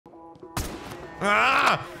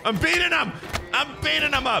Ah! I'm beating him! I'm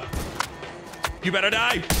beating him up! You better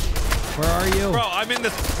die! Where are you? Bro, I'm in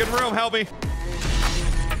this fucking room. Help me.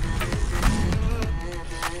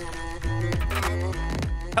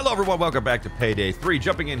 Hello, everyone. Welcome back to Payday 3.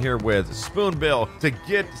 Jumping in here with Spoonbill to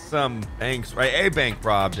get some banks, right? A bank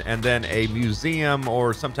robbed, and then a museum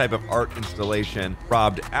or some type of art installation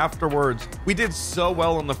robbed afterwards. We did so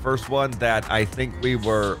well on the first one that I think we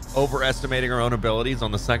were overestimating our own abilities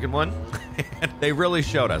on the second one. They really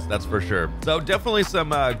showed us, that's for sure. So definitely some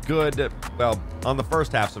good, well, on the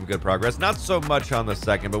first half, some good progress. Not so much on the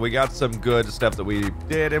second, but we got some good stuff that we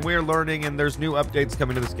did, and we're learning, and there's new updates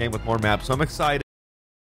coming to this game with more maps, so I'm excited.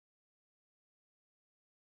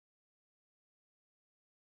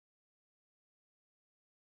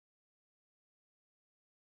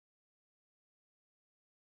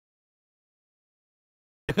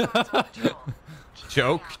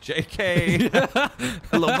 Joke, JK.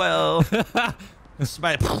 LOL.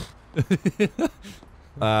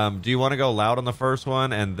 Do you want to go loud on the first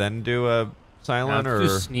one and then do a silent, or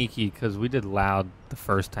just sneaky? Because we did loud the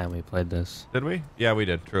first time we played this. did we? Yeah, we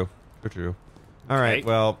did. True. True. All right. Okay.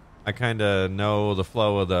 Well, I kind of know the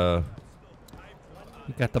flow of the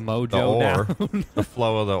You got the mojo ore. down. The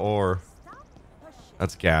flow of the ore.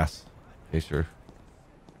 That's gas. Okay, sure.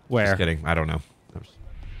 Where? Just kidding. I don't know.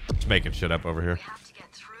 I'm just making shit up over here. We have to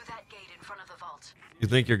get through that gate in front of the vault. You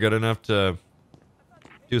think you're good enough to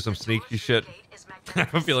do some sneaky shit? I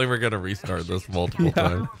have a feeling we're gonna restart this multiple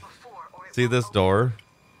times. See this door?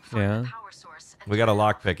 Yeah. We got to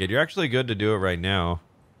lockpick it. You're actually good to do it right now.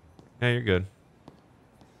 Yeah, you're good.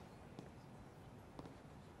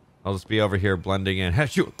 I'll just be over here blending in.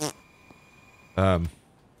 Shoot. Okay,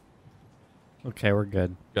 we're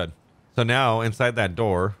good. Good. So now inside that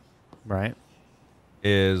door Right.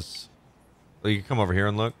 is. Well, you can come over here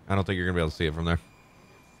and look. I don't think you're gonna be able to see it from there.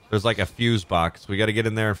 There's like a fuse box. We got to get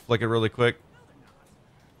in there and flick it really quick.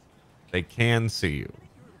 They can see you.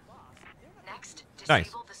 Next, Nice.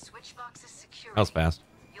 disable the switch box's security. That was fast.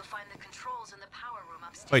 You'll find the controls in the power room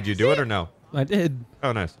upstairs. Wait, did you do it or no? I did.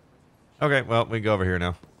 Oh, nice. Okay, well, we can go over here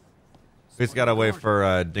now. We just gotta wait for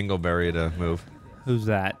Dingleberry to move. Who's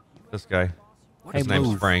that? This guy. Hey, His name's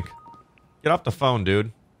move. Frank. Get off the phone,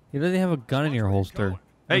 dude. You doesn't have a gun in your holster.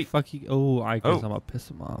 Hey. The fuck you? Oh, I guess Oh. I'm gonna piss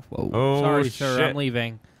him off. Whoa. Oh, Sorry, sir. shit. I'm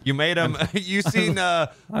leaving. You made him. You seen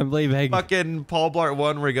I'm leaving. fucking Paul Blart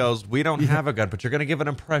 1 where he goes, "We don't have a gun, but you're gonna give an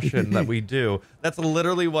impression that we do." That's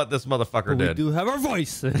literally what this motherfucker But we did. do have our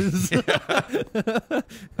voices. All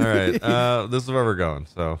right, this is where we're going.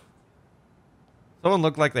 So, someone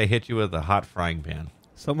looked like they hit you with a hot frying pan.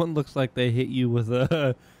 Someone looks like they hit you with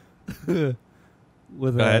a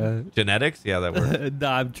with Go a. ahead. Genetics? Yeah, that works. No,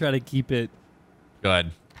 I'm trying to keep it Go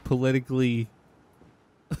ahead. politically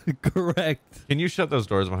correct. Can you shut those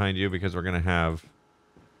doors behind you because we're gonna have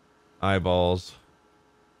eyeballs?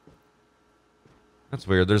 That's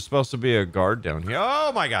weird. There's supposed to be a guard down here.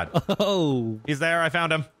 Oh my god. Oh. He's there. I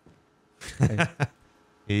found him. Okay.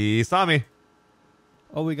 He saw me.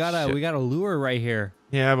 Oh, we got Shit. a lure right here.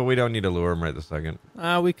 Yeah, but we don't need to lure him right this second.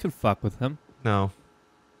 We could fuck with him. No.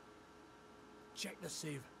 Check the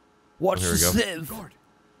save. Watch here we go. sieve. Guard.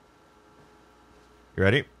 You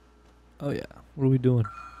ready? Oh yeah. What are we doing?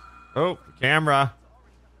 Oh, camera.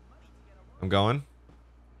 I'm going.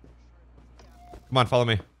 Come on, follow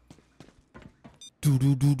me.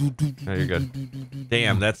 No, you're good.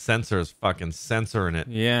 Damn, that sensor is fucking censoring it.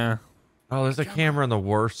 Yeah. Oh, there's a camera in the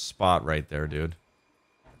worst spot right there, dude.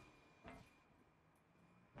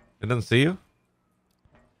 It doesn't see you?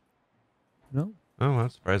 No. Oh,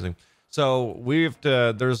 that's surprising. So we have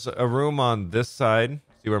to. There's a room on this side.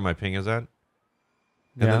 See where my ping is at? And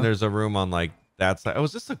Yeah. then there's a room on like that side. Oh,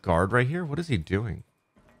 is this a guard right here? What is he doing?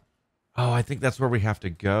 Oh, I think that's where we have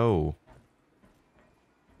to go.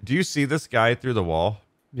 Do you see this guy through the wall?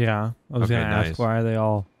 Yeah. I was Okay, gonna nice. ask why are they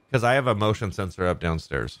all? Because I have a motion sensor up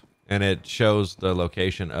downstairs, and it shows the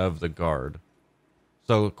location of the guard.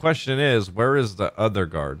 So the question is, where is the other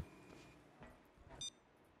guard?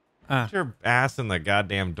 Put your ass in the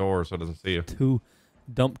goddamn door so it doesn't see you. Too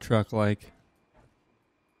dump truck like.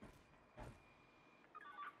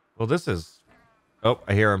 Well, this is... Oh,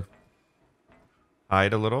 I hear him.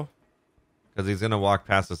 Hide a little. Because he's going to walk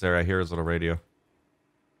past us there. I hear his little radio.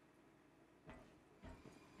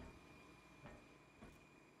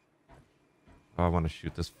 Oh, I want to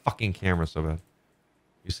shoot this fucking camera so bad.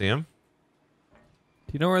 You see him?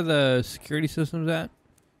 Do you know where the security system's at?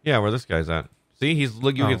 Yeah, where this guy's at. See, he's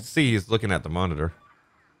look. You Oh. can see he's looking at the monitor.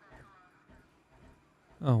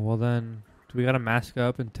 Oh well, then do we gotta mask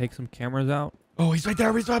up and take some cameras out? Oh, he's right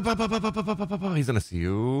there. He's gonna see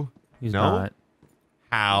you. He's No? not.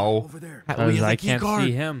 How? Over there. How? He has a I key can't card.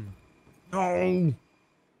 see him. No.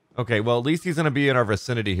 Okay, well, at least he's going to be in our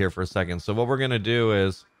vicinity here for a second. So what we're going to do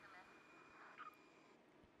is...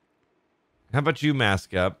 How about you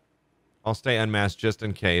mask up? I'll stay unmasked just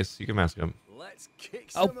in case. You can mask up. Let's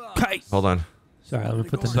kick some Okay. Hold on. Sorry, let me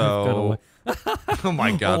put the So- Nerf gun away. Oh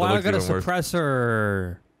my god, Oh, that I looks got a even worse.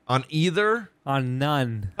 suppressor On either? on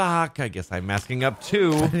none. Fuck, I guess I'm masking up I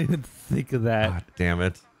too. didn't even think of that. God damn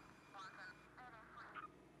it.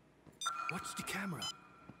 Watch the camera.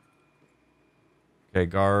 Okay,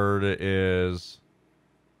 guard is...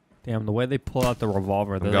 Damn, the way they pull out the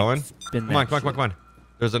revolver. I'm they going. Like, spin Come on, that come on, come on, shit. come on.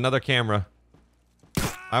 There's another camera.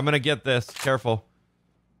 I'm gonna get this. Careful.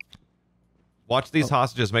 Watch these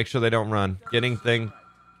hostages. Make sure they don't run. Getting thing.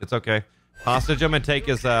 It's okay. Hostage I'm gonna take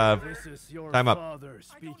is This is your time up. father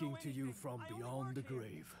speaking to you from beyond the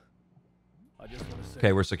grave. I just want to say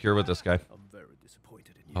Okay, we're secure with this guy. I'm very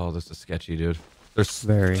disappointed in you. Oh, this is sketchy, dude. There's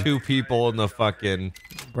Very. 2 people in the fucking...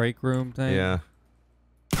 Break room thing. Yeah.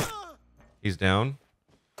 He's down.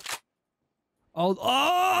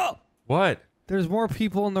 Oh! What? There's more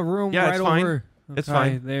people in the room Yeah, right it's fine. over. It's Okay,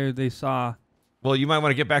 fine. There, they saw. Well, you might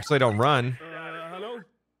want to get back so they don't run. Hello?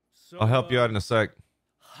 So, I'll help you out in a sec.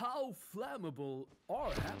 How flammable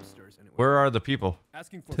are hamsters anyway? Where are the people?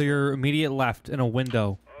 Asking for To your immediate left in a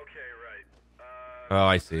window. Oh,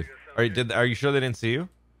 I see. Are you sure they didn't see you?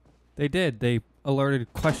 They did. They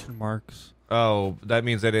alerted question marks. Oh, that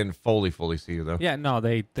means they didn't fully see you though. Yeah, no,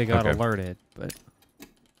 they got Okay. alerted, but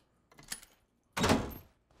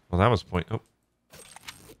Well, that was point. Oh.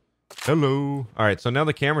 Hello. All right, so now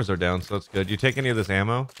the cameras are down, so that's good. You take any of this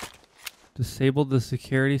ammo? disabled the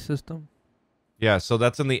security system. Yeah, so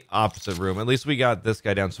that's in the opposite room. At least we got this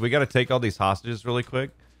guy down. So we got to take all these hostages really quick.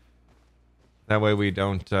 That way we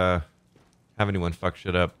don't have anyone fuck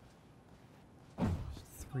shit up.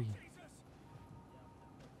 3.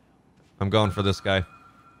 I'm going for this guy.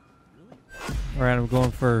 All right, I'm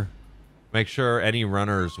going for. Make sure any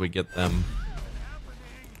runners, we get them.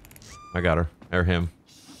 I got her. Or him.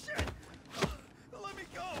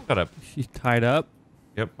 Shut up. She's tied up.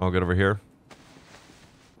 Yep, I'll get over here.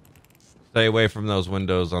 Stay away from those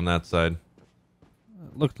windows on that side.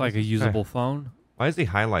 Looked like a usable phone. Why is he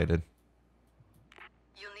highlighted?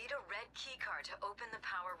 You'll need a red key card to open the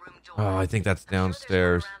power room door. Oh, I think that's I'm sure there's one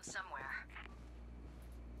downstairs. around somewhere.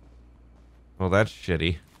 Well, that's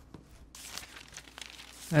shitty.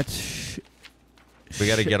 That's. We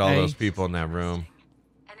got to get all shit, those eh? people in that room.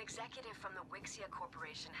 An executive from the Wixia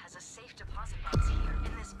Corporation has a safe deposit box here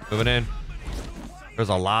in this building. Moving in. There's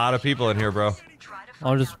a lot of people in here, bro. Try to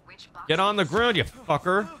I'll find just- out which box Get on the ground, you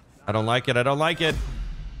fucker. I don't like it. I don't like it.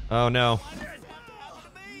 Oh, no.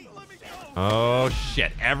 Oh,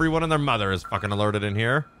 shit. Everyone and their mother is fucking alerted in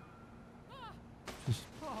here.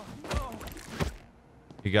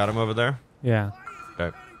 You got him over there? Yeah.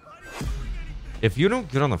 Okay. If you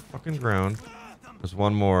don't get on the fucking ground, there's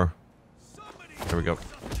one more. There we go.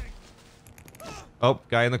 Oh,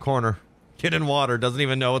 guy in the corner. Kid in water. Doesn't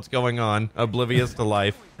even know what's going on. Oblivious to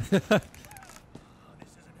life.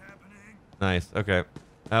 Nice. Okay.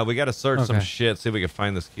 We got to search some Okay. shit. See if we can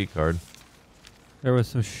find this key card. There was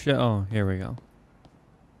some shit. Oh, here we go.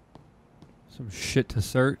 Some shit to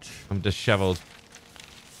search. I'm disheveled.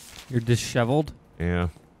 You're disheveled. Yeah.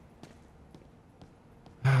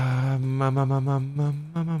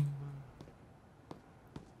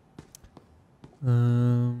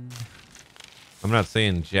 Um. I'm not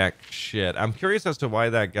saying jack shit. I'm curious as to why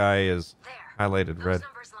that guy is There. highlighted Those red.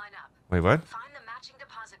 numbers line up. Wait, what? Find the matching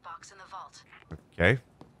deposit box in the vault. Okay.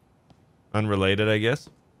 Unrelated, I guess.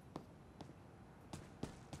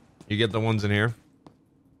 You get the ones in here?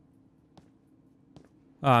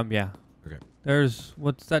 Yeah. Okay. There's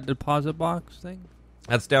what's that deposit box thing?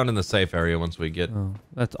 That's down in the safe area once we get... Oh,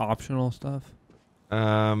 that's optional stuff.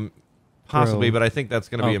 Possibly, Bro. but I think that's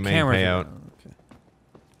going to be a main cameras are payout. down. Okay.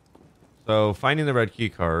 So, finding the red key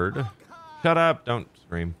card. Shut up. Don't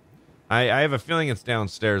scream. I have a feeling it's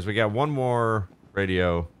downstairs. We got one more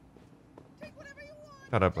radio.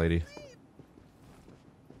 Shut up, lady.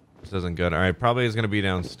 This isn't good. All right, probably is going to be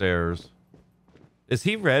downstairs. Is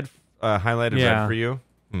he red? Highlighted Yeah. red for you?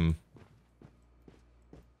 Hmm.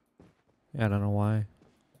 Yeah, I don't know why.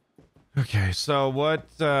 Okay, so what...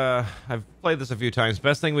 I've played this a few times.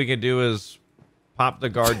 Best thing we can do is pop the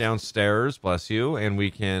guard downstairs, bless you, and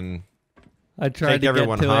we can I tried take to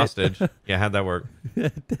everyone get to hostage. Yeah, how'd that work?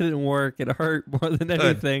 It. It didn't work. It hurt more than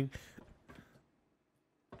anything.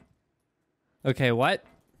 Okay, what?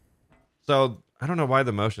 So, I don't know why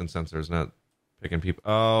the motion sensor is not picking people.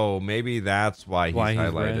 Oh, maybe that's why he's Why he's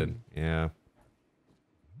highlighted. red. Yeah.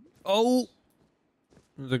 Oh.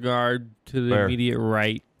 There's a guard to the Where? immediate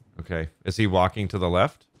right. Okay. Is he walking to the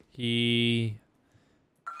left? He.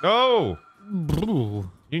 Oh!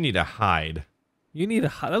 Ooh. You need to hide. You need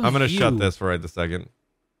a. I'm going to shut this for right this second.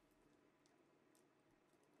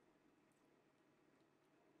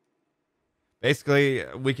 Basically,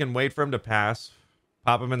 we can wait for him to pass,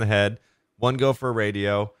 pop him in the head, one go for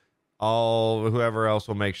radio. Whoever else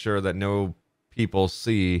will make sure that no people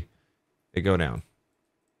see it go down.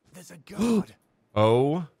 There's a guard.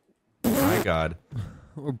 Oh my God.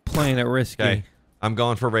 We're playing it risky. Okay, I'm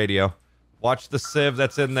going for radio. Watch the sieve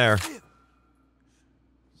that's in there.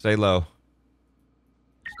 Stay low.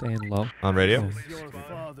 Staying low. On radio. Your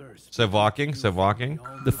fathers. Sieve walking. Sieve walking.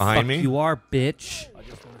 The Behind fuck me. you are, bitch. I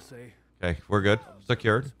just want to say, Okay, we're good.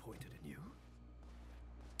 Secured. disappointed in you.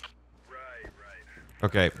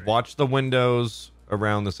 Okay, watch the windows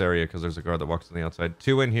around this area because there's a guard that walks on the outside.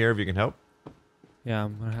 2 in here if you can help. Yeah,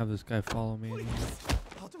 I'm gonna have this guy follow me.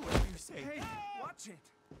 I'll do whatever you say. Hey, watch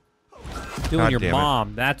it. Doing God your damn it.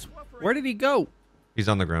 mom. That's where did he go? He's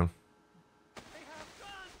on the ground.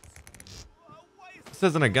 This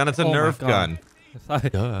isn't a gun, it's a Oh my Nerf God. gun. I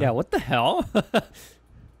thought, yeah, what the hell?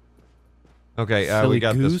 Okay, we Silly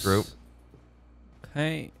got goose. this group.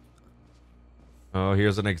 Okay. Oh,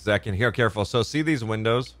 here's an exec in here. Careful. So see these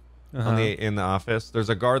windows Uh-huh. in the office? There's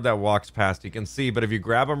a guard that walks past. You can see, but if you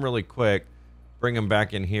grab him really quick, bring him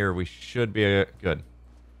back in here, we should be good.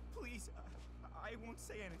 Please, I won't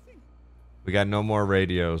say anything. We got no more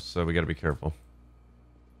radios, so we got to be careful.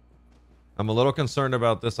 I'm a little concerned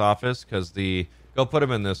about this office because go put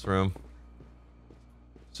him in this room.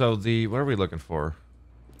 So what are we looking for?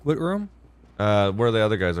 What room? Where the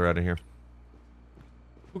other guys are out in here.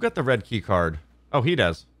 Who got the red key card? Oh, he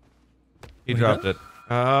does. He dropped it.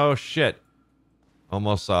 Oh, shit.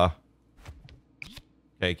 Almost saw.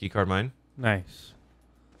 Okay, key card mine. Nice.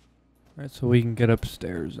 All right, so we can get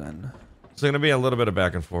upstairs then. It's going to be a little bit of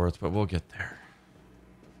back and forth, but we'll get there.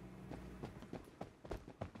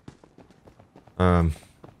 There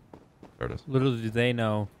it is. Little do they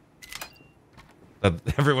know. That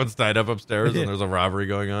everyone's tied up upstairs and there's a robbery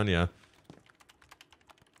going on. Yeah.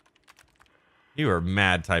 You were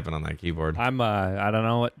mad typing on that keyboard. I'm I don't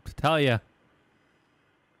know what to tell you.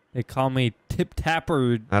 They call me Tip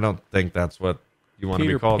Tapper. I don't think that's what you want to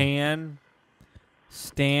Peter be called. Pan.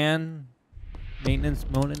 Stan. Maintenance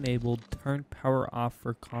mode enabled. Turn power off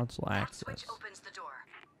for console That access. switch opens the door.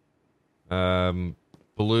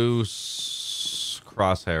 Blue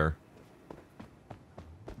crosshair.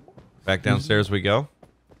 Back downstairs we go.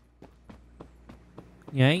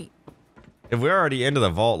 Yeah. If we're already into the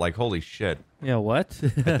vault, like, holy shit. Yeah, what?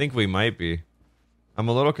 I think we might be. I'm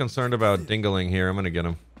a little concerned about Dingling here. I'm going to get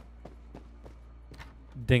him.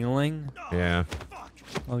 Dingling. Yeah.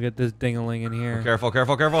 I'll get this dingling in here. Careful,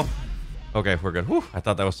 careful, careful. Okay, we're good. Whew, I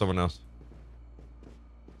thought that was someone else.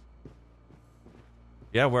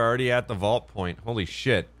 Yeah, we're already at the vault point. Holy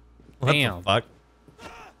shit. What Damn. the fuck?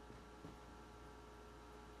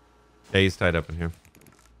 Yeah, he's tied up in here.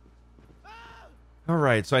 All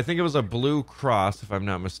right, so I think it was a blue cross, if I'm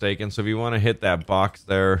not mistaken. So if you want to hit that box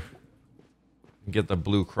there and get the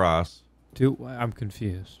blue cross. Dude, I'm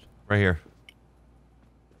confused. Right here.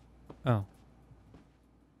 Oh.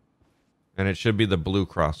 And it should be the blue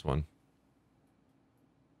cross one.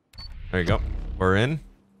 There you go. We're in.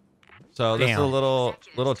 So this is a Damn.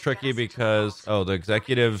 little tricky because, oh, the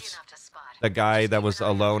executives, the guy that was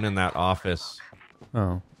alone in that office,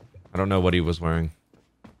 Oh. I don't know what he was wearing.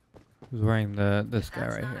 Who's wearing this guy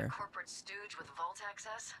That's right not a here? corporate stooge with vault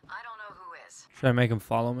access. I don't know who is. Should I make him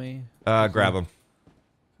follow me? Grab him.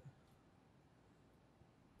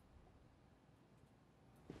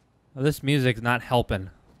 Oh, this music's not helping.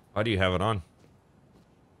 Why do you have it on?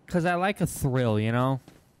 Cause I like a thrill, you know.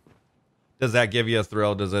 Does that give you a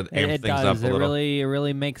thrill? Does it amp It things does. up a little? It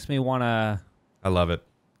really makes me wanna I love it.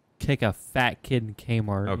 kick a fat kid in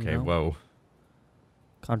Kmart. Okay, you know? whoa. So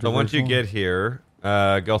Controversial. once you get here,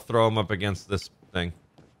 go throw him up against this thing.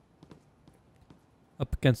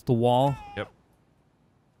 up against the wall. Yep.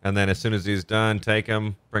 And then as soon as he's done, take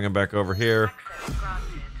him, bring him back over here. Access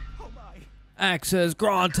granted. Oh my. Access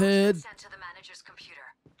granted. Sent to the manager's computer.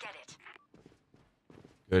 Get it.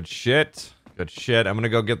 Good shit. Good shit. I'm going to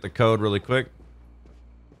go get the code really quick.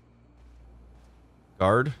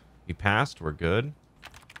 Guard. He passed. We're good.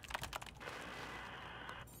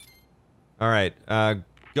 All right.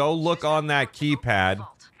 Go look on that keypad.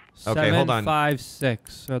 Okay, hold on.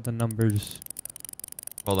 756 are the numbers.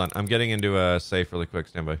 Hold on. I'm getting into a safe really quick.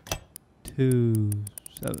 Stand by.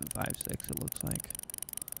 2756. It looks like.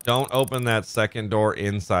 Don't open that second door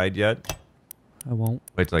inside yet. I won't.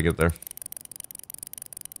 Wait till I get there.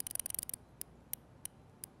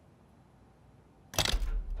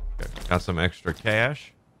 Got some extra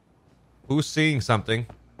cash. Who's seeing something?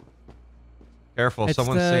 Careful, It's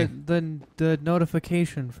someone's seeing. the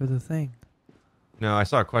notification for the thing. No, I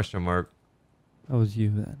saw a question mark. That was you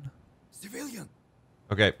then. Civilian.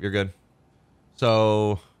 Okay, you're good.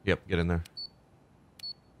 So, yep, get in there.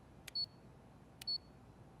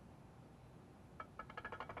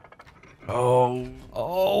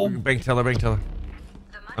 Oh, bank teller, bank teller.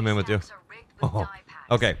 The money I'm in with you. stacks are rigged with Oh, die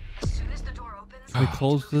packs. okay. As soon as the door opens, Can we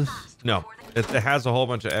close this? No, it has a whole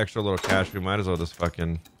bunch of extra little cash. We might as well just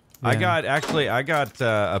fucking. I got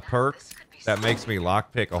a perk that makes me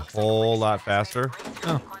lockpick a whole lot faster.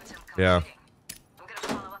 Oh. Yeah. I'm gonna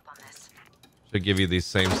follow up on this. Should give you these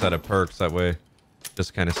same set of perks. That way,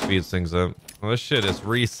 just kind of speeds things up. Well, this shit is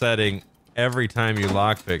resetting every time you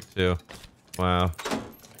lockpick too. Wow.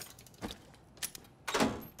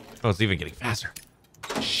 Oh, it's even getting faster.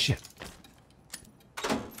 Shit.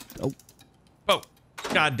 Oh. Oh.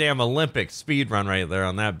 Goddamn Olympic speed run right there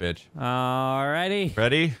on that bitch. Alrighty.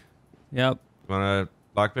 Ready? Yep. Wanna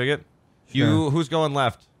lockpick it? Sure. Who's going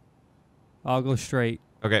left? I'll go straight.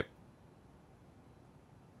 Okay.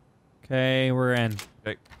 Okay, we're in.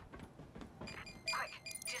 Okay. Quick,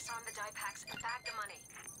 disarm the die packs and bag the money.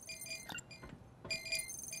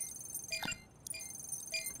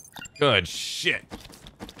 Good shit.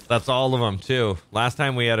 That's all of them too. Last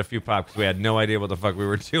time we had a few pop because we had no idea what the fuck we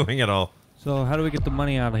were doing at all. So how do we get the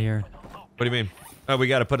money out of here? What do you mean? Oh, we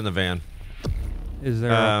got to put in the van. Is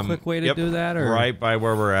there a quick way to Yep, do that? Or right by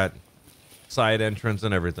where we're at. Side entrance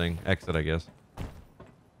and everything. Exit, I guess.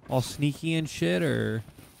 all sneaky and shit? Or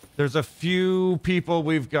There's a few people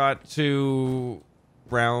we've got to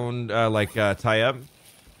tie up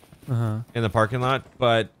in the parking lot,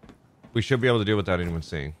 but we should be able to do it without anyone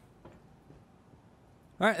seeing.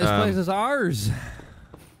 All right, this place is ours.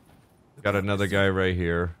 Got another guy right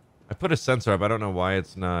here. I put a sensor up. I don't know why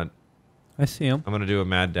it's not. I see him. I'm going to do a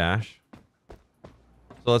mad dash.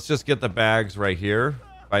 So let's just get the bags right here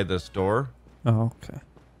by this door. Oh, okay.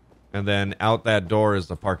 And then out that door is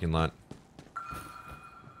the parking lot.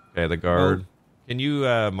 Okay, the guard. Oh. Can you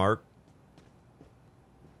mark?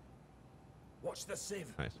 Watch the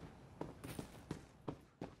sieve. Nice.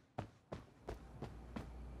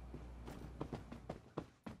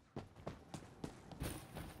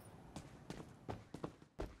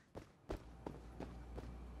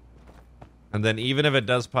 And then even if it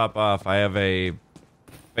does pop off, I have a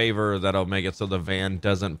favor that'll make it so the van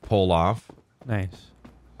doesn't pull off. Nice.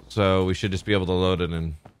 So we should just be able to load it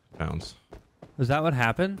in pounds. Is that what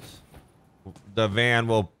happens? The van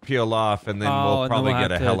will peel off, and then Oh, we'll and then probably we'll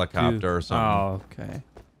get a have to helicopter do- or something. Oh, okay.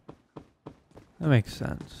 That makes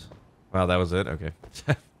sense. Wow, that was it? Okay.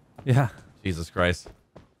 Yeah. Jesus Christ.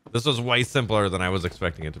 This was way simpler than I was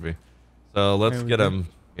expecting it to be. So let's There we get go. him.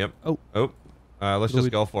 Yep. Oh. Oh. Let's What do just we-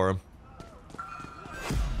 go for him.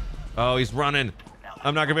 Oh, he's running.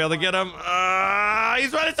 I'm not going to be able to get him.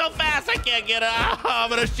 He's running so fast, I can't get him. Oh, I'm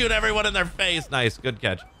going to shoot everyone in their face. Nice. Good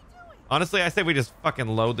catch. Honestly, I say we just fucking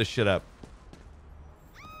load this shit up.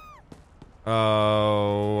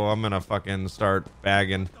 Oh, I'm going to fucking start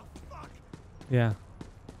bagging. Yeah.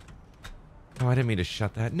 Oh, I didn't mean to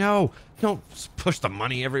shut that. No, don't push the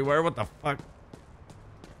money everywhere. What the fuck?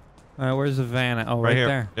 All right, where's the van? Oh, right here.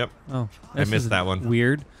 there. Yep. Oh, I this missed is that one.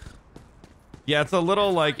 Weird. Yeah, it's a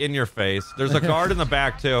little like in your face. There's a guard in the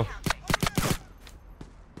back too.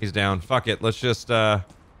 He's down. Fuck it. Let's just Do I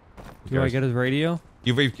get his radio?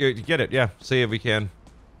 You get it? Yeah. See if we can.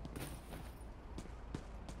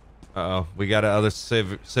 Uh-oh. We got another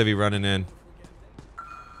civvy running in.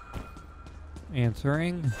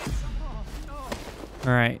 Answering.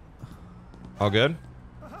 All right. All good?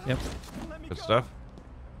 Yep. Good stuff.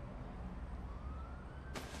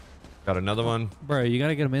 Got another one. Bro, you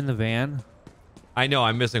gotta get him in the van. I know.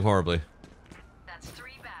 I'm missing horribly. That's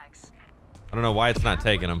 3 bags. I don't know why it's not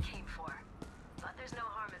taking them. Came for. But there's no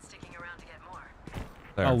harm in sticking around to get more.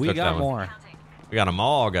 There, Oh, we took got that one. more. Counting. We got them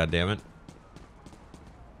all. God damn it.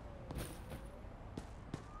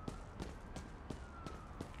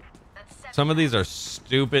 That's 7 Some of these are bags.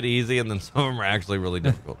 stupid easy, and then some of them are actually really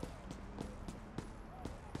difficult.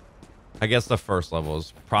 I guess the first level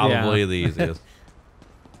is probably Yeah. the easiest.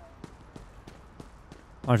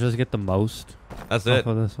 I'll just get the most. That's off it.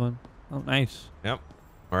 of this one. Oh, nice. Yep.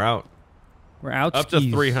 We're out. We're out. Up to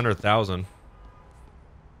 300,000,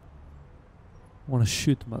 Want to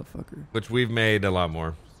shoot the motherfucker? which we've made a lot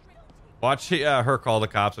more. Watch her call the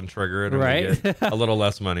cops and trigger it, and Right. we get a little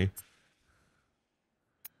less money.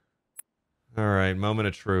 All right, moment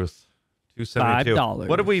of truth. $272. $5.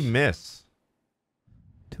 What did we miss?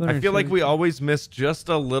 I feel like we always miss just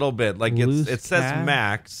a little bit. Like Loose it says cash?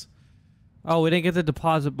 max, Oh, we didn't get the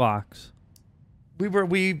deposit box.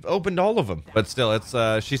 We opened all of them, but still, it's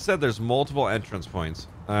she said there's multiple entrance points.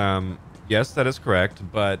 Yes, that is correct,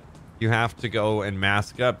 but you have to go and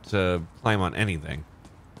mask up to climb on anything.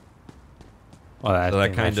 Well, So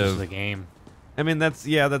that kind that's of the game. I mean, that's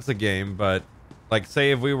a game, but like,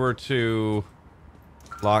 say if we were to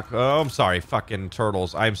lock. Oh, I'm sorry, fucking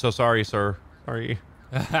turtles. I'm so sorry, sir. Sorry.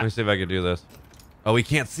 Let me see if I can do this. Oh, he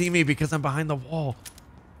can't see me because I'm behind the wall.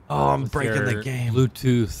 Oh, I'm With breaking the your game.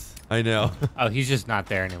 Bluetooth. I know. Oh, he's just not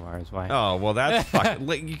there anymore. Is why. Oh, well, that's fucking.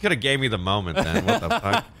 You could have gave me the moment then. What the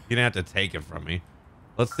fuck? You didn't have to take it from me.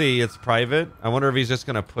 Let's see. It's private. I wonder if he's just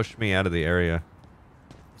gonna push me out of the area.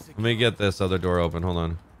 Let me get this other door open. Hold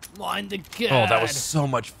on. Mind the God. Oh, that was so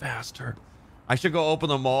much faster. I should go open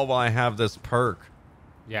them all while I have this perk.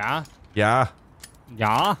 Yeah. Yeah.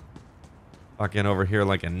 Yeah. Fucking over here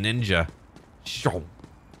like a ninja. Shoo.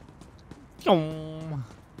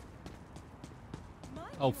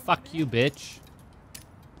 Oh, fuck you, bitch.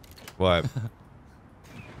 What?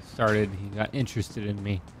 He got interested in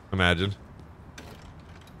me. Imagine.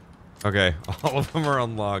 Okay, all of them are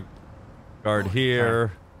unlocked. Guard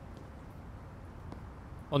here.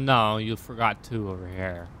 Well, no, you forgot two over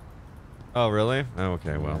here. Oh, really? Oh,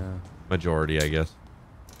 okay, well, Yeah. majority, I guess.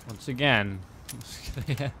 Once again.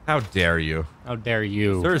 How dare you? How dare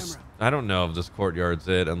you? There's, I don't know if this courtyard's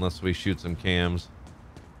it unless we shoot some cams.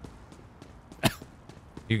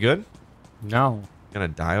 You good? No. Gonna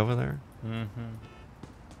die over there? Mm-hmm.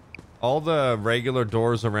 All the regular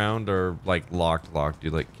doors around are like locked.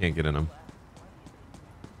 You like can't get in them.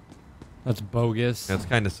 That's bogus. That's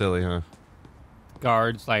kind of silly, huh?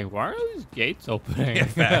 Guards like, why are these gates opening? Yeah,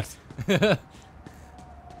 facts.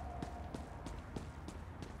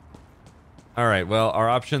 All right, well, our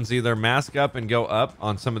options either mask up and go up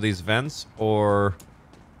on some of these vents or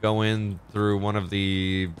go in through one of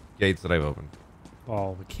the gates that I've opened.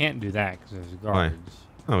 Well, we can't do that because there's Why? guards.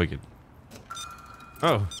 Oh, we could.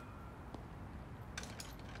 Oh.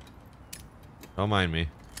 Don't mind me.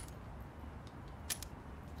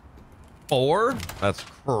 4? That's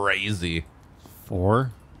crazy.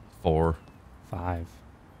 4, 4. 5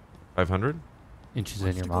 500? inches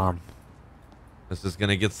in your mom. This is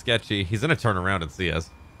gonna get sketchy. He's gonna turn around and see us.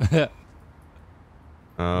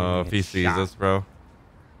 Oh, if he sees us, bro.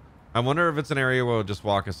 I wonder if it's an area where he'll just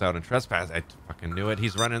walk us out and trespass. I fucking knew it.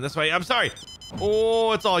 He's running this way. I'm sorry.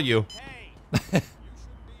 Oh, it's all you.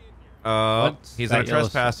 He's gonna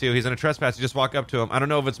trespass you. He's gonna trespass you. Just walk up to him. I don't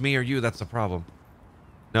know if it's me or you. That's the problem.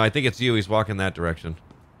 No, I think it's you. He's walking that direction.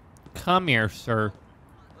 Come here, sir.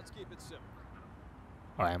 Let's keep it simple.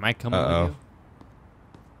 All right, I might come over you.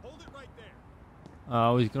 Hold it right there.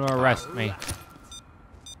 Oh, he's gonna arrest me.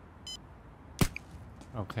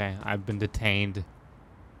 Okay, I've been detained.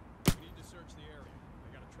 We need to search the area.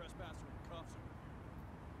 I got a trespasser in cuffs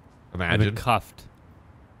over here. I've been Imagine. cuffed.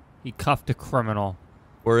 He cuffed a criminal.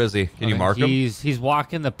 Where is he? Can you mark him? He's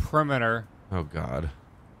walking the perimeter. Oh God.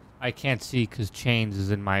 I can't see because chains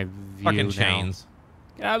is in my view Fucking now. chains.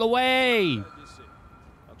 Get out of the way! Let me see.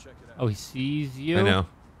 I'll check it out. Oh, he sees you? I know.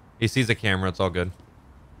 He sees a camera. It's all good.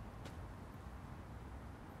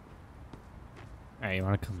 Alright, you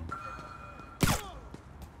want to come?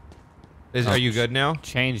 Are you good now?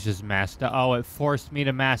 Changed his mask. Oh, it forced me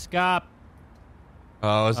to mask up.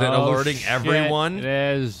 Oh, is it Oh, alerting shit, everyone? It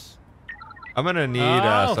is. I'm gonna need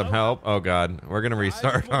Oh. some help. Oh God, we're gonna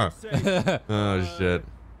restart, huh? Oh shit.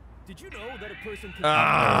 Did you know that a person can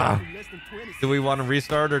Ah. in less than 20 Do we want to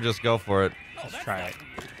restart or just go for it? Let's try it.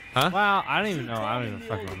 Huh? Well, I don't even know. I don't even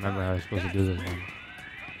fucking remember how I was supposed to do this one.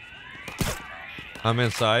 I'm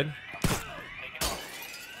inside.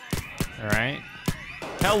 Alright.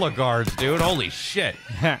 Hella guards, dude. Holy shit.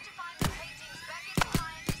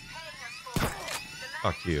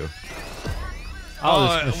 Fuck you.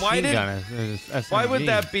 Oh, this why machine did- gun is SMG. Why would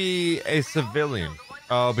that be a civilian?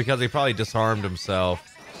 Oh, because he probably disarmed himself.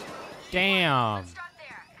 Damn.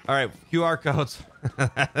 All right, QR codes.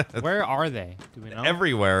 Where are they? Do we know?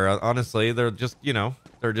 Everywhere, honestly. They're just, you know,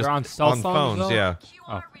 they're just They're on cell phones, though? yeah.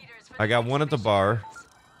 Oh. I got one at the bar.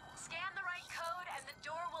 Scan the right code and the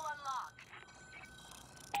door will unlock.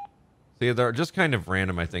 See, they're just kind of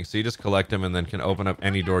random, I think. So you just collect them and then can open up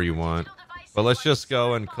any door you want. But let's just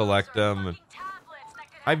go and collect them.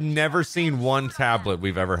 I've never seen one tablet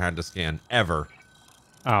we've ever had to scan. Ever.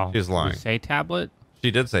 Oh. She's lying. Did you say tablet?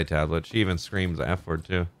 She did say tablet. She even screams the F word,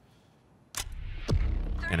 too.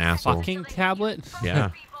 An asshole. Fucking tablet? Yeah.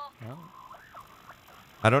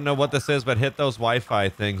 I don't know what this is, but hit those Wi-Fi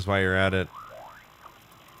things while you're at it.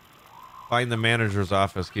 Find the manager's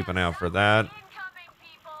office. Keep an eye out for that.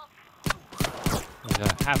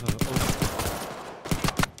 There's a half of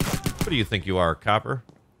do you think you are, Copper?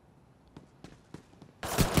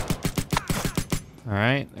 All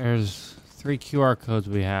right, there's 3 QR codes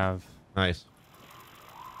we have. Nice.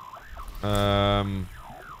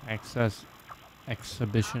 Access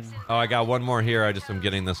exhibition. Oh, I got one more here. I just am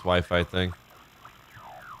getting this Wi-Fi thing.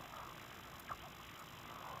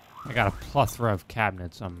 I got a plethora of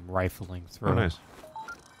cabinets I'm rifling through. Oh, nice.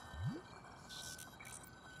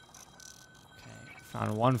 Okay,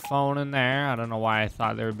 found one phone in there. I don't know why I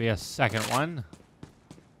thought there would be a second one.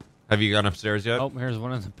 Have you gone upstairs yet? Oh, here's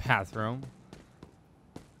one in the bathroom.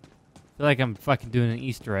 I feel like I'm fucking doing an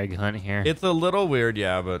Easter egg hunt here. It's a little weird,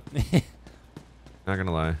 yeah, but not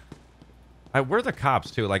gonna lie. Where are the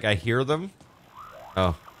cops too? Like I hear them.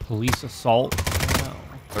 Oh, Police assault. Oh.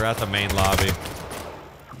 they're at the main lobby.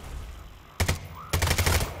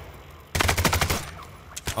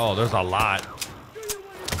 Oh, there's a lot.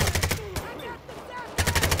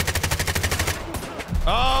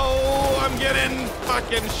 Oh, I'm getting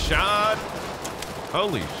fucking shot.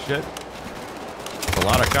 Holy shit. A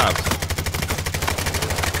lot of cops.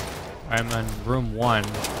 I'm in room 1.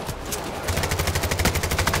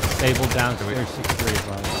 Disabled downstairs security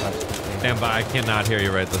guard. Stand by, I cannot hear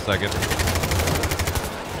you right this second.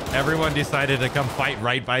 Everyone decided to come fight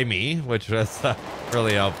right by me, which was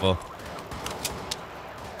really helpful.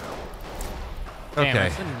 Damn, Okay.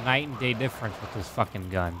 it's a night and day difference with this fucking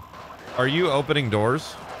gun. Are you opening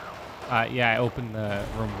doors? Yeah, I opened the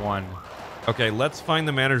room 1. Okay, let's find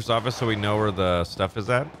the manager's office so we know where the stuff is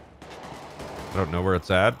at. I don't know where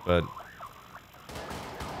it's at, but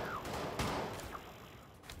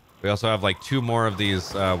we also have like 2 more of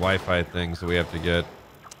these Wi-Fi things that we have to get.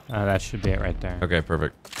 That should be it right there. Okay,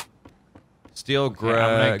 perfect. Steel Okay,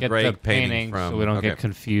 I'm gonna get gray the painting painting from. so we don't okay. get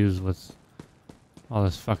confused with all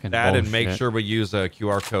this fucking that bullshit. and make sure we use a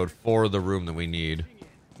QR code for the room that we need.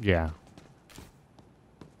 Yeah.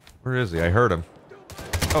 Where is he? I heard him.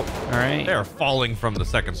 Oh, All right. they are falling from the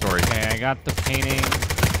second story. Okay, I got the painting.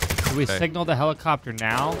 Do we Okay. signal the helicopter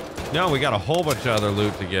now? No, we got a whole bunch of other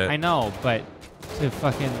loot to get. I know, but to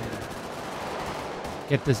fucking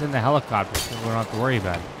get this in the helicopter so we don't have to worry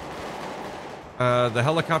about it. The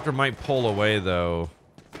helicopter might pull away, though.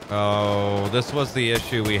 Oh, this was the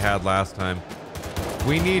issue we had last time.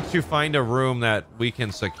 We need to find a room that we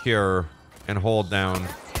can secure and hold down.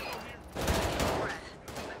 But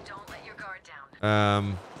don't let your guard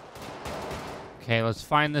down. Okay, let's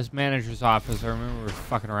find this manager's office. I remember we were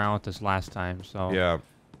fucking around with this last time, so... Yeah.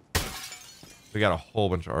 We got a whole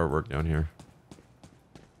bunch of artwork down here.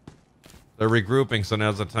 They're regrouping, so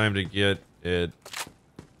now's the time to get it.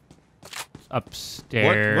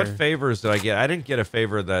 Upstairs. What favors did I get? I didn't get a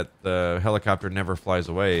favor that the helicopter never flies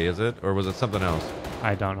away, is it? Or was it something else?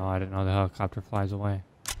 I don't know. I didn't know the helicopter flies away.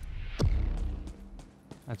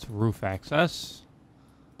 That's roof access.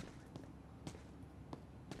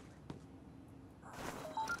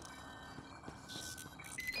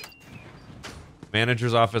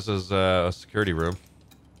 Manager's office is a security room.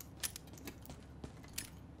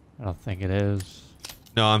 I don't think it is.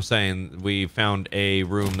 No, I'm saying we found a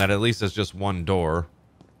room that at least is just one door.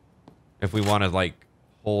 If we want to, like,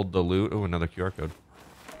 hold the loot. Oh, another QR code.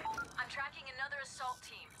 I'm tracking another assault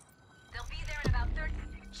team. They'll be there in about 30.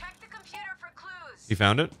 Check the computer for clues. You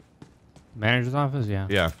found it? Manager's office? Yeah.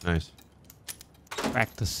 Yeah, nice.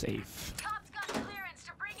 Crack the safe. Cops got clearance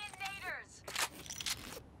to bring in naders.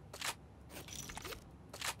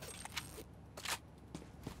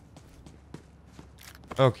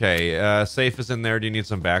 Okay, safe is in there. Do you need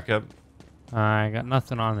some backup? I got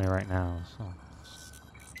nothing on there right now, so...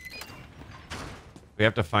 We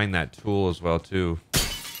have to find that tool as well, too. Get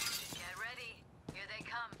ready. Here they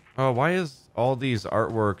come. Oh, why is all these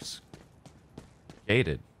artworks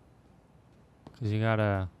gated? Because you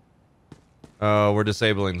gotta... Oh, we're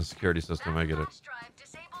disabling the security system. I get it. Flash drive,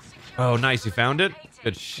 disable security Oh, nice. You found it? painting.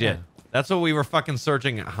 Good shit. Yeah. That's what we were fucking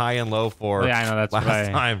searching high and low for Yeah, I know, that's last what I...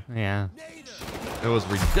 time. Yeah. It was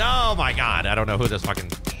oh my god, I don't know who this fucking...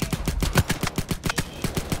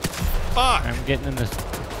 Fuck! I'm getting in this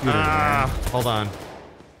computer Hold on.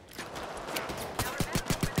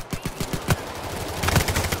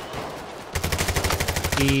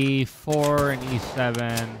 E4 and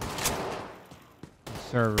E7.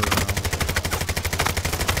 Server room.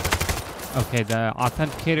 Okay, the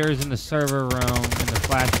authenticator is in the server room, in the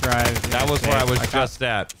flash drive. That was where I was got- just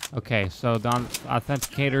at. Okay, so the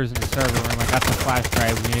authenticator is in the server room. I got the flash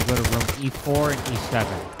drive. We need to go to room E4 and E7.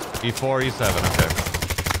 E4, E7, okay.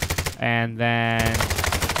 And then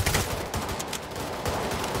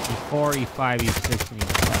E4, E5, E6, and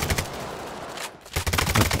E7.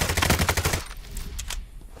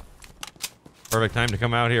 Perfect time to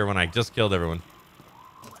come out here when I just killed everyone.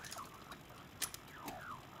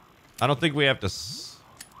 I don't think we have to.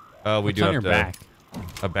 We What's do on have your to. back?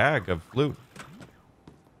 A bag of loot.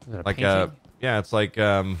 Is it a Like painting? yeah, it's like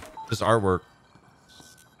just artwork.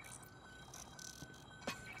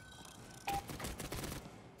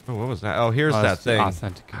 Oh, what was that? Oh, here's that it's the thing.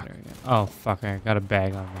 authenticator. Yeah. Oh, fuck. I got a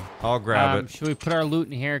bag on me. I'll grab it. Should we put our loot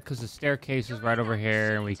in here? Because the staircase is right over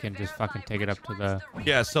here, and we can just fucking take it up to the...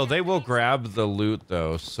 Yeah, so they will grab the loot,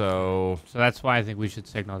 though, so... So that's why I think we should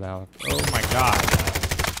signal that. Oh, my God.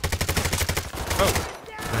 Oh!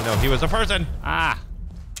 I know, he was a person! Ah!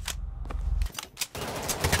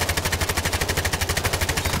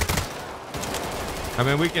 I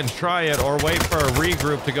mean, we can try it or wait for a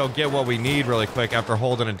regroup to go get what we need really quick after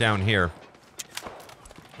holding it down here.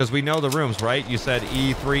 Because we know the rooms, right? You said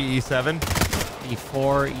E3, E7?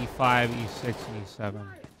 E4, E5, E6, and E7.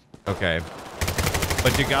 Okay.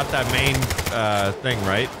 But you got that main thing,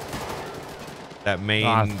 right? That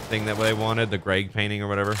main thing that they wanted, the Greg painting or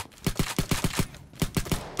whatever?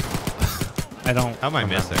 I don't... How am I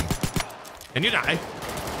missing? Can you die?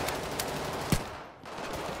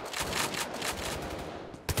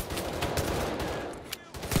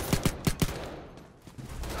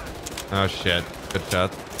 Oh, shit. Good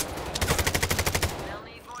shot.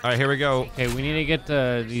 All right, here we go. Okay, we need to get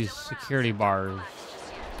these security bars.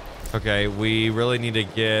 Okay, we really need to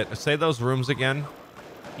get... Say those rooms again.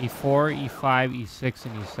 E4, E5, E6,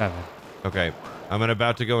 and E7. Okay, I'm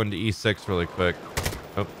about to go into E6 really quick.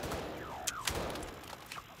 Oh.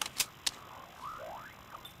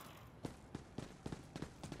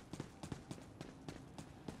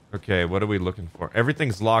 Okay, what are we looking for?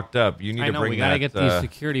 Everything's locked up. You need to bring we that... gotta get these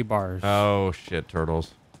security bars. Oh, shit,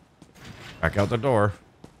 turtles. Back out the door.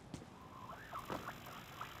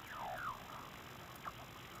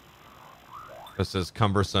 This is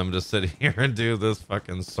cumbersome to sit here and do this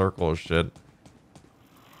fucking circle shit.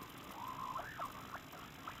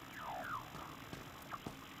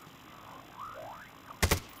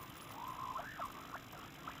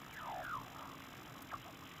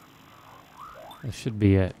 This should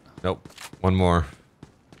be it. Nope. One more.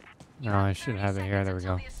 No, I should have it here. There we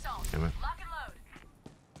go. Damn it.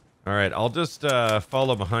 All right, I'll just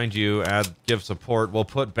follow behind you, give support. We'll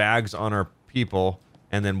put bags on our people,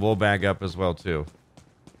 and then we'll bag up as well, too.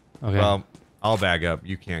 Okay. Well, I'll bag up.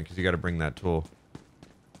 You can't, because you got to bring that tool.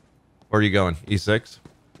 Where are you going? E6?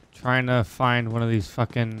 Trying to find one of these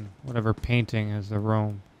fucking... Whatever painting has the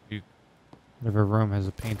room. Whatever room has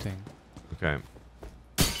a painting. Okay.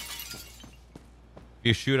 If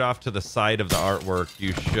you shoot off to the side of the artwork,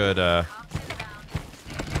 you should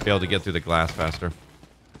be able to get through the glass faster.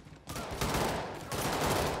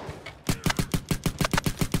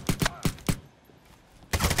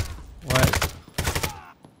 What?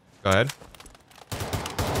 Go ahead.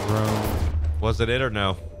 Room. Was it or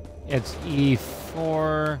no? It's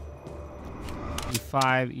E4,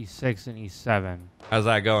 E5, E6, and E7. How's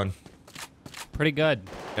that going? Pretty good.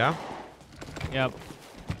 Yeah? Yep.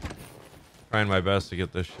 Trying my best to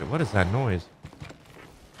get this shit. What is that noise?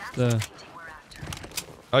 The...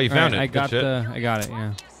 Oh, you found it. I Good got shit. I got it,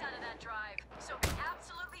 yeah.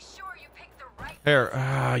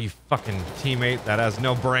 Here, you fucking teammate that has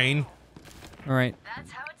no brain. All right.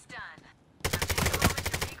 That's how it's done.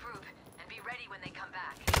 Regroup and be ready when they come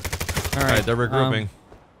back. All right, they're regrouping.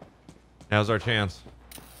 Now's our chance.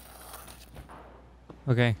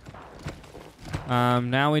 Okay.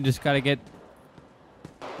 Now we just got to get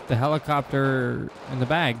the helicopter and the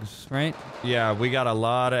bags, right? Yeah, we got a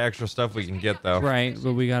lot of extra stuff we can get, though. Right,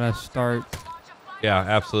 but we got to start. Yeah,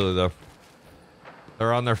 absolutely, though.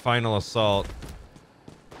 They're on their final assault.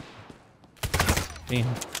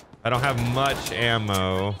 Damn. I don't have much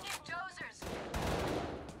ammo.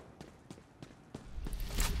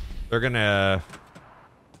 They're gonna...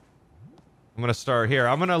 I'm gonna start here.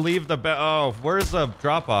 I'm gonna leave the... Oh, where's the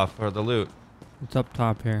drop-off or the loot? It's up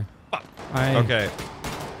top here. Okay.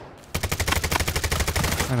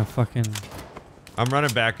 Kind of fucking... I'm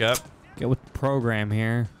running back up. Get with the program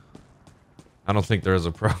here. I don't think there is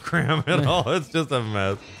a program at all. It's just a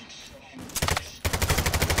mess.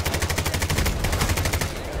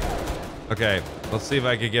 Okay, let's see if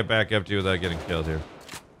I can get back up to you without getting killed here.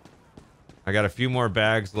 I got a few more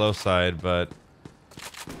bags low side, but...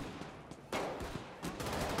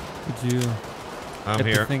 Did you I'm get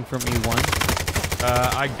here. the thing from E1?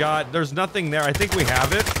 I got... There's nothing there. I think we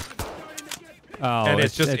have it. Oh, And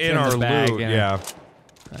it's just in our the bag, loot. Yeah.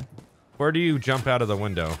 Okay. Where do you jump out of the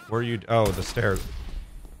window? Where you... Oh, the stairs.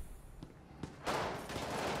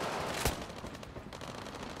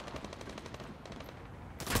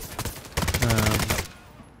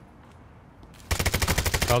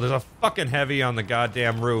 Oh, there's a fucking heavy on the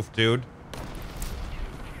goddamn roof, dude.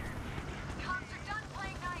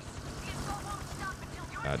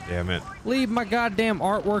 God damn it. Leave my goddamn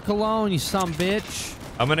artwork alone, you some bitch.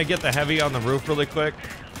 I'm gonna get the heavy on the roof really quick.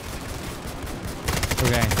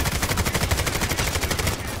 Okay.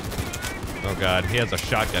 Oh god, he has a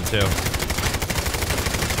shotgun too.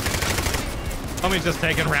 Homie's just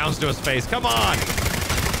taking rounds to his face. Come on!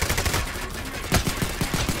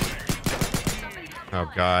 Oh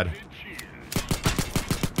god.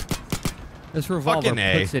 This revolver Fucking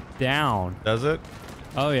A. puts it down. Does it?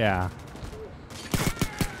 Oh yeah.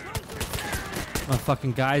 My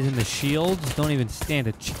fucking guys in the shields don't even stand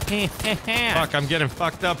a chance. Fuck, I'm getting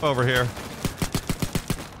fucked up over here.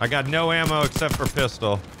 I got no ammo except for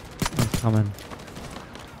pistol. I'm coming.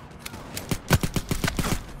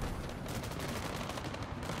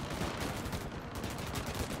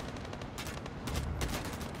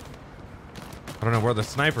 I don't know where the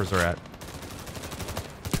snipers are at.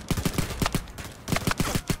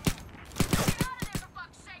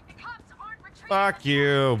 Fuck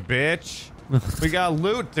you, bitch. We got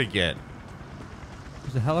loot to get.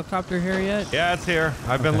 Is the helicopter here yet? Yeah, it's here.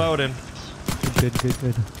 I've been loading. Good.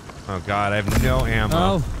 Oh god, I have no ammo.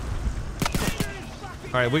 Oh.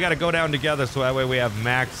 All right, we got to go down together so that way we have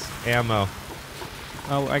max ammo.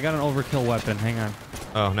 Oh, I got an overkill weapon. Hang on.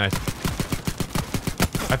 Oh, nice.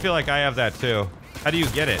 I feel like I have that too. How do you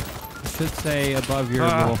get it? It should say above your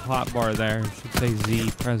little hotbar there. It should say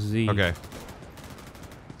Z. Press Z. Okay.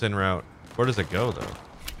 It's en route. Where does it go though?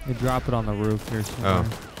 They drop it on the roof here somewhere. Oh.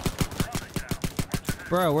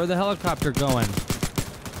 Bro, where'd the helicopter going?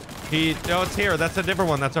 No, it's here. That's a different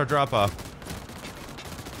one. That's our drop off.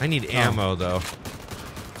 I need ammo though.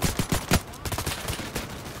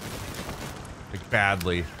 Like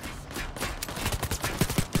badly.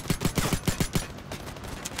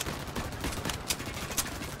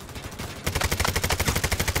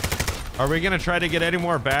 Are we gonna try to get any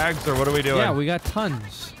more bags or what are we doing? Yeah, we got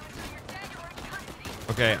tons.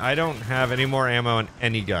 Okay, I don't have any more ammo in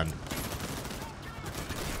any gun.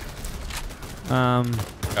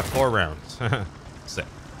 Got 4 rounds. Sick.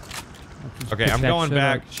 Okay, I'm going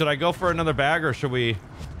back. Should I go for another bag or should we?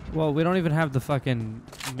 Well, we don't even have the fucking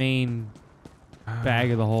main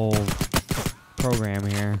bag of the whole program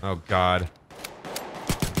here. Oh god.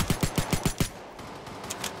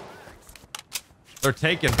 They're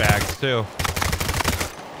taking bags too.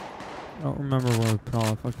 I don't remember where we put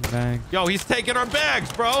all the fucking bags. Yo, he's taking our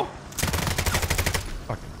bags, bro.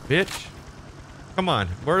 Fucking bitch. Come on,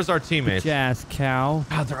 where's our teammates? Jazz cow.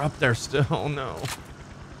 God, they're up there still. Oh no.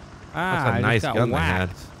 Ah, That's a nice got gun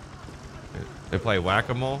whacked. they had. They play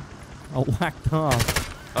whack-a-mole. Oh, whacked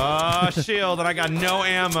off. Shield, and I got no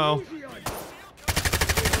ammo.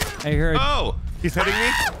 I heard. Oh, he's hitting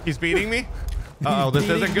me. He's beating me. Uh oh, this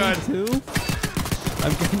isn't good. Too?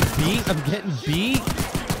 I'm getting beat.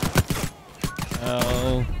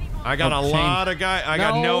 Oh. I got a lot of guys. I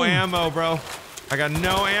got no ammo, bro. I got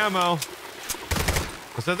no ammo.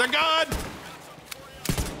 This isn't good.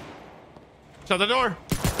 Shut the door.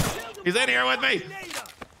 He's in here with me.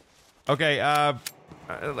 Okay,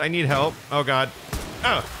 I need help. Oh god.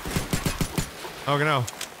 Oh. Oh no.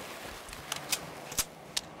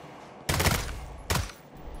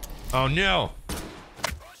 Oh no.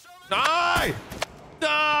 Die!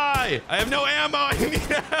 Die! I have no ammo. I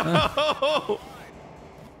need ammo.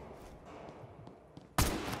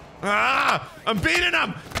 Ah! I'm beating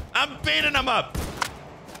him. I'm beating him up.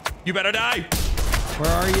 You better die.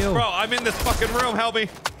 Where are you? Bro, I'm in this fucking room. Help me.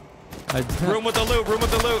 Room with the loot. Room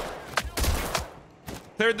with the loot.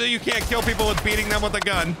 You can't kill people with beating them with a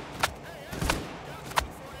gun.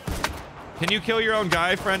 Can you kill your own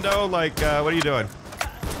guy, friendo? Like, what are you doing?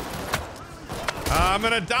 I'm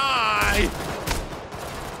gonna die.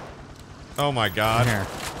 Oh my god. Here.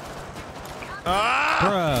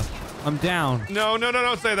 Ah! Bruh, I'm down. No,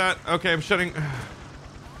 don't say that. Okay, I'm shutting.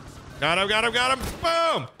 Got him.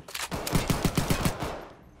 Boom!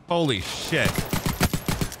 Holy shit.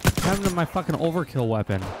 What happened to my fucking overkill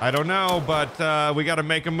weapon? I don't know, but we gotta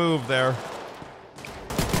make a move there.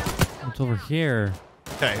 It's over here.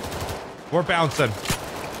 Okay. We're bouncing.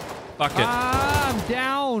 Fuck it. Ah, I'm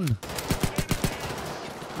down.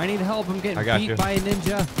 I need help. I'm getting got beat you. by a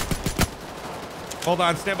ninja. Hold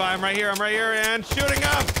on, stand by. I'm right here, and shooting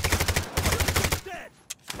up.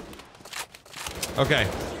 Okay.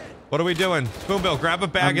 What are we doing? Spoonbill, grab a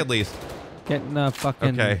bag at least. Getting a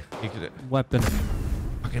fucking weapon.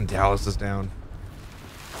 Fucking Dallas is down.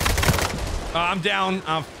 Oh, I'm down.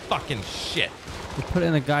 Oh, fucking shit. You put it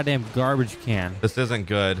in the goddamn garbage can. This isn't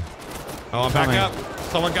good. Oh, I'm back up.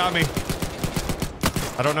 Someone got me.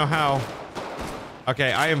 I don't know how.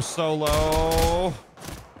 Okay, I am so low.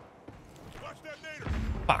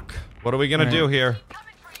 Fuck. What are we gonna do here?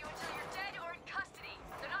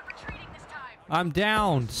 I'm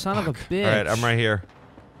down. Son of a bitch. All right, I'm right here.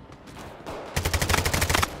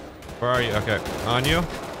 Where are you? Okay, on you.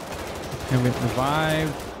 I'm getting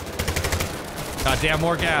revived. God damn,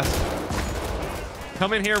 more gas.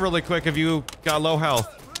 Come in here really quick if you got low health.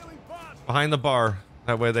 Behind the bar.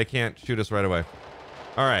 That way they can't shoot us right away.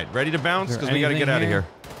 All right, ready to bounce? Because we got to get out of here.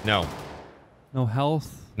 No. No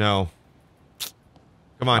health? No.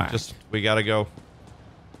 Come on, Right. just, we got to go.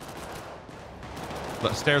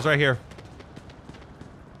 Look, stairs right here.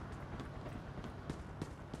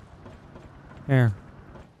 Here.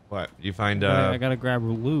 What? You find, I gotta grab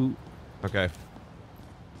loot. Okay.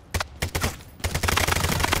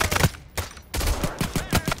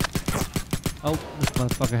 Oh, this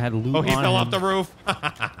motherfucker had loot Oh, he on fell him. off the roof.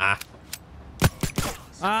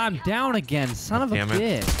 I'm down again, son of a Damn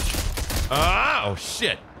it. bitch. Ah, oh,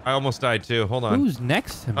 shit. I almost died, too. Hold on. Who's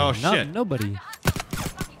next to me? Oh, shit. Nobody.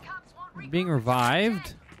 Being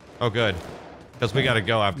revived? Oh, good. Because we got to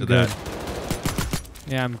go after Good. that.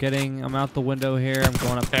 Yeah, I'm out the window here. I'm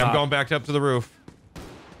going up Okay, top. I'm going back up to the roof.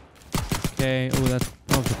 Okay. Oh, that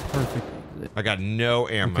was a perfect exit. I got no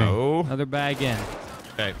ammo. Okay. Another bag in.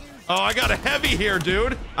 Okay. Oh, I got a heavy here,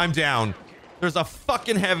 dude. I'm down. There's a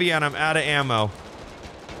fucking heavy and I'm out of ammo.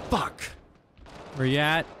 Fuck. Where you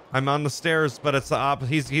at? I'm on the stairs, but it's the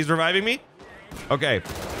opposite. He's reviving me? Okay.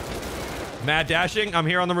 Mad dashing. I'm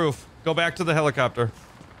here on the roof. Go back to the helicopter.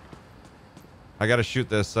 I gotta shoot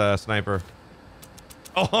this sniper.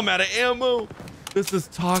 Oh, I'm out of ammo. This is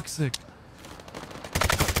toxic.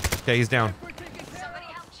 Okay, he's down. Somebody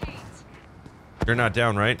help Chains. You're not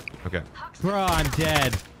down, right? Okay. Bro, I'm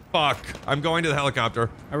dead. Fuck. I'm going to the helicopter.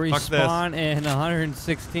 I Fuck this. respawn in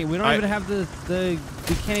 116. We don't even have the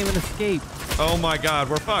we can't even escape. Oh my god,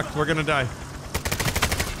 we're fucked. We're gonna die.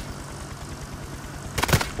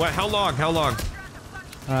 What? How long? How long?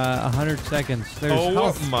 100 seconds. There's Oh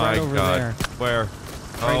health my right over god. there. Where? Right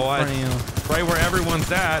Oh, in front of you. right where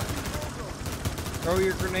everyone's at. Throw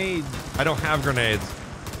your grenades. I don't have grenades.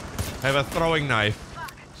 I have a throwing knife.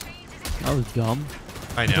 That was dumb.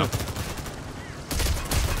 I know.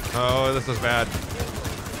 Oh, this is bad.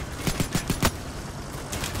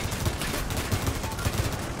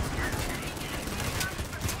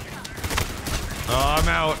 Oh, I'm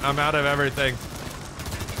out. I'm out of everything.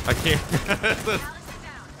 I can't.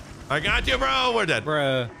 I got you, bro. We're dead.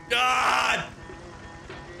 Bruh. God!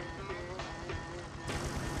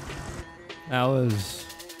 That was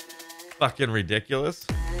Fucking ridiculous.